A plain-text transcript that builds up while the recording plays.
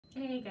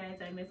guys,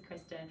 I'm Miss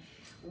Krista.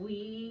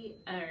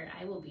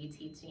 I will be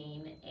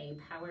teaching a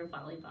power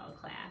volleyball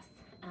class.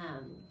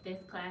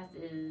 This class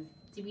is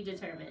to be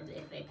determined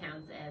if it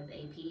counts as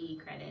a PE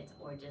credit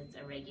or just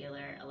a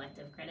regular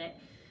elective credit,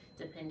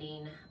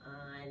 depending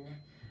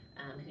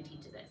on who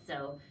teaches it.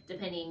 So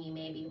depending, you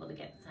may be able to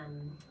get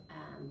some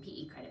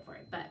PE credit for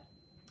it. But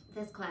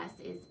this class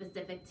is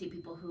specific to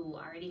people who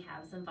already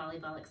have some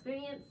volleyball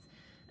experience.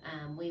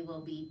 We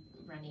will be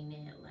running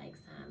it like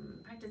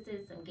some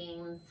practices, some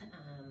games,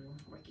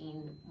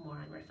 working more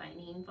on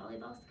refining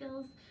volleyball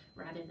skills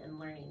rather than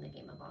learning the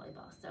game of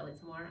volleyball. So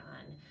it's more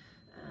on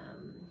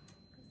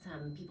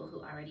some people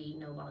who already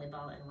know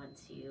volleyball and want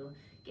to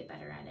get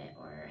better at it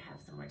or have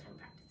some more time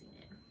practicing.